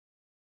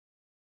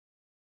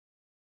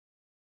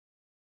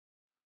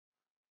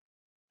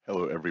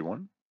Hello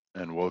everyone,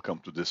 and welcome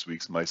to this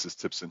week's MISys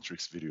Tips and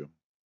Tricks video.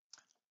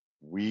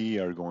 We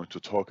are going to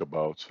talk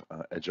about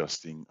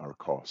adjusting our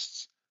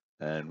costs.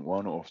 And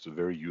one of the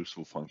very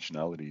useful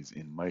functionalities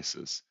in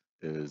MISys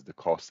is the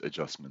cost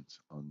adjustment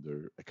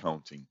under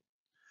accounting.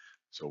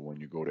 So when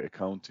you go to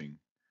accounting,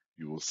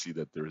 you will see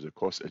that there is a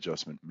cost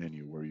adjustment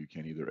menu where you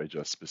can either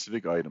adjust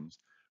specific items,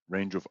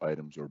 range of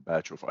items, or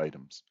batch of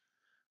items.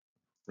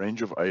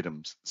 Range of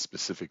items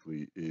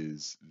specifically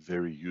is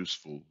very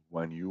useful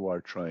when you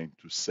are trying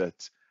to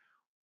set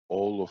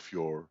all of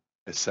your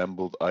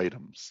assembled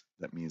items,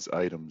 that means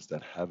items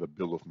that have a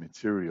bill of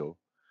material,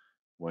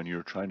 when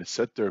you're trying to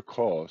set their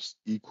cost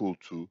equal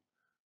to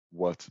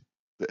what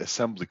the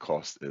assembly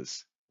cost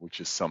is, which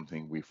is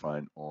something we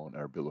find on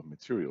our bill of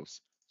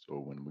materials. So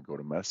when we go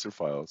to master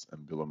files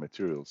and bill of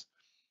materials,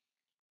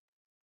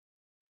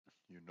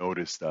 you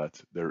notice that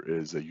there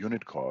is a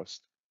unit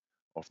cost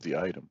of the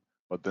item,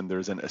 but then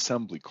there's an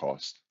assembly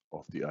cost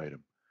of the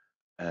item.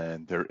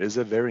 And there is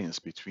a variance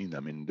between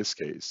them. In this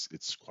case,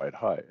 it's quite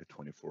high, a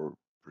 24%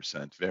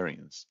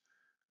 variance.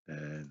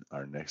 And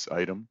our next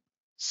item,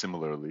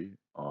 similarly,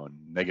 on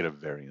negative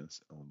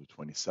variance on the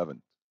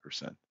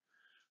 27%.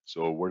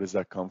 So where does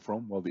that come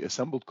from? Well, the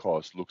assembled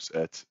cost looks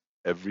at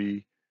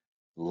every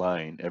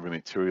line, every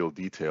material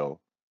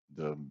detail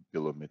the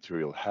bill of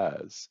material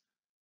has.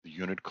 The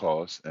unit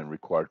cost and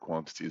required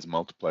quantity is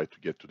multiplied to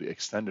get to the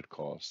extended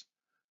cost,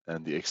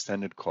 and the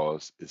extended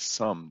cost is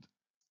summed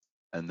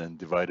and then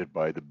divided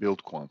by the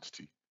build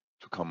quantity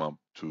to come up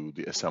to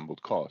the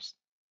assembled cost.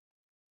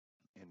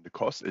 In the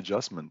cost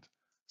adjustment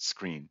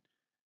screen,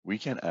 we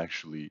can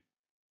actually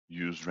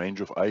use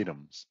range of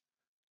items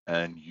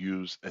and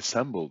use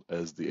assembled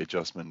as the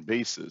adjustment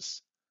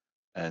basis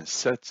and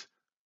set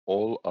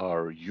all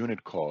our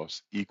unit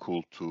costs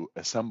equal to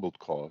assembled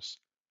costs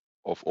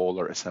of all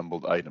our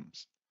assembled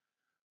items.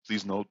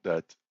 Please note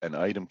that an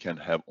item can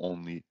have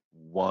only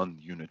one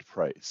unit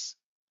price.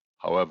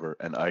 However,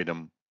 an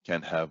item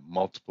can have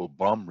multiple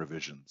BOM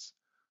revisions.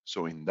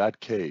 So in that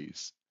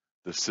case,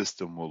 the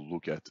system will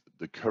look at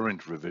the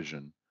current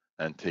revision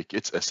and take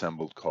its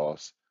assembled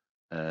cost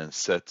and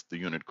set the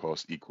unit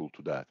cost equal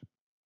to that.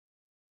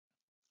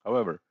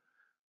 However,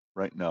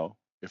 right now,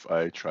 if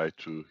I try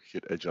to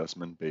hit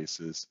adjustment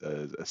basis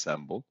as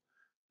assembled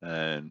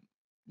and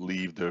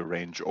leave the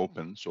range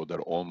open so that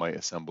all my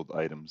assembled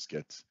items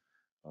get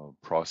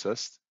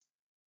processed,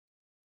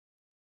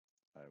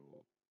 I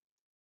will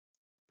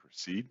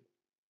proceed.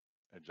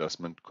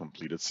 Adjustment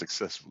completed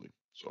successfully.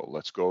 So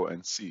let's go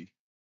and see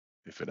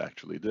if it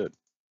actually did.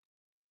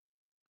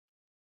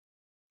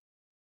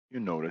 You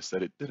notice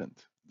that it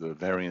didn't. The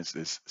variance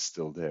is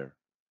still there.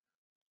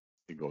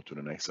 You go to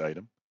the next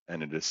item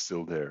and it is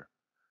still there.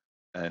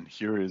 And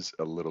here is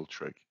a little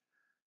trick.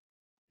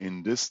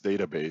 In this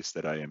database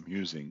that I am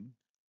using,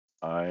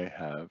 I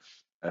have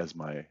as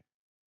my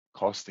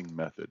costing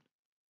method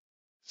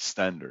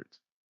standard.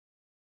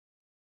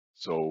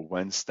 So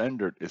when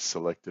standard is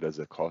selected as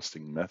a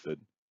costing method,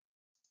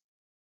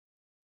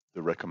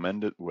 the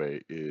recommended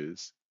way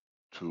is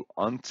to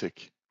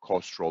untick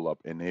cost rollup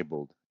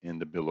enabled in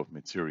the bill of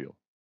material.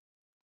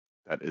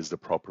 That is the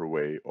proper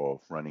way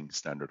of running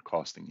standard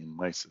costing in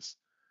MISys.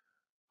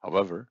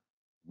 However,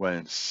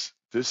 when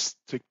this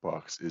tick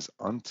box is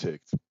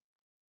unticked,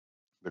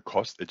 the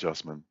cost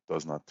adjustment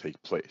does not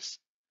take place.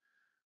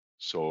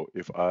 So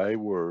if I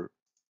were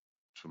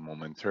to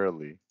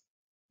momentarily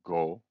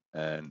go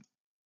and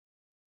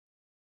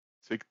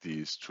tick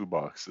these two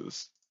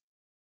boxes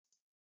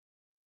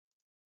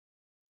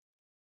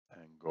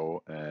and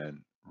go and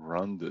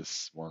run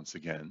this once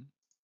again,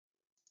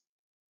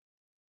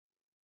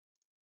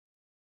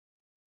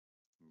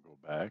 go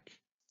back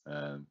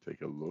and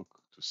take a look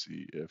to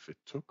see if it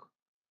took,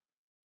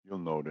 you'll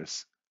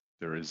notice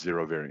there is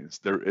zero variance.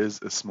 There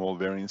is a small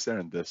variance there,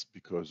 and that's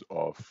because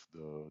of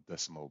the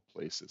decimal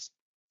places.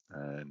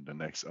 And the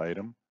next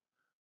item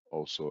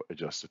also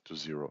adjusted to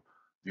zero.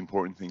 The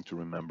important thing to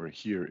remember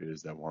here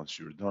is that once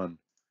you're done,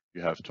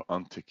 you have to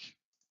untick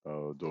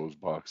those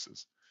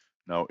boxes.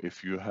 Now,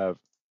 if you have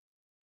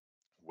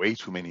way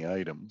too many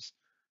items,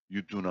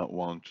 you do not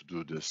want to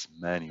do this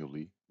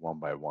manually one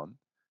by one.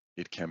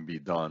 It can be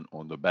done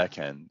on the back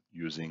end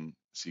using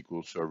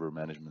SQL Server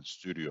Management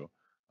Studio,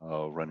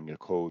 running a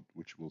code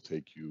which will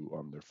take you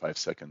under 5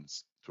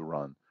 seconds to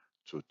run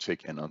to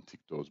tick and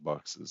untick those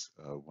boxes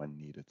when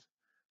needed.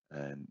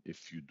 And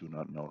if you do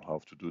not know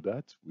how to do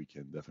that, we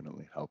can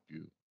definitely help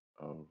you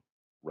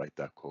write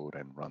that code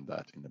and run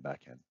that in the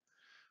back end.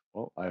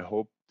 Well, I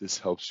hope this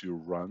helps you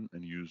run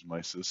and use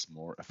MISys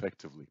more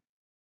effectively.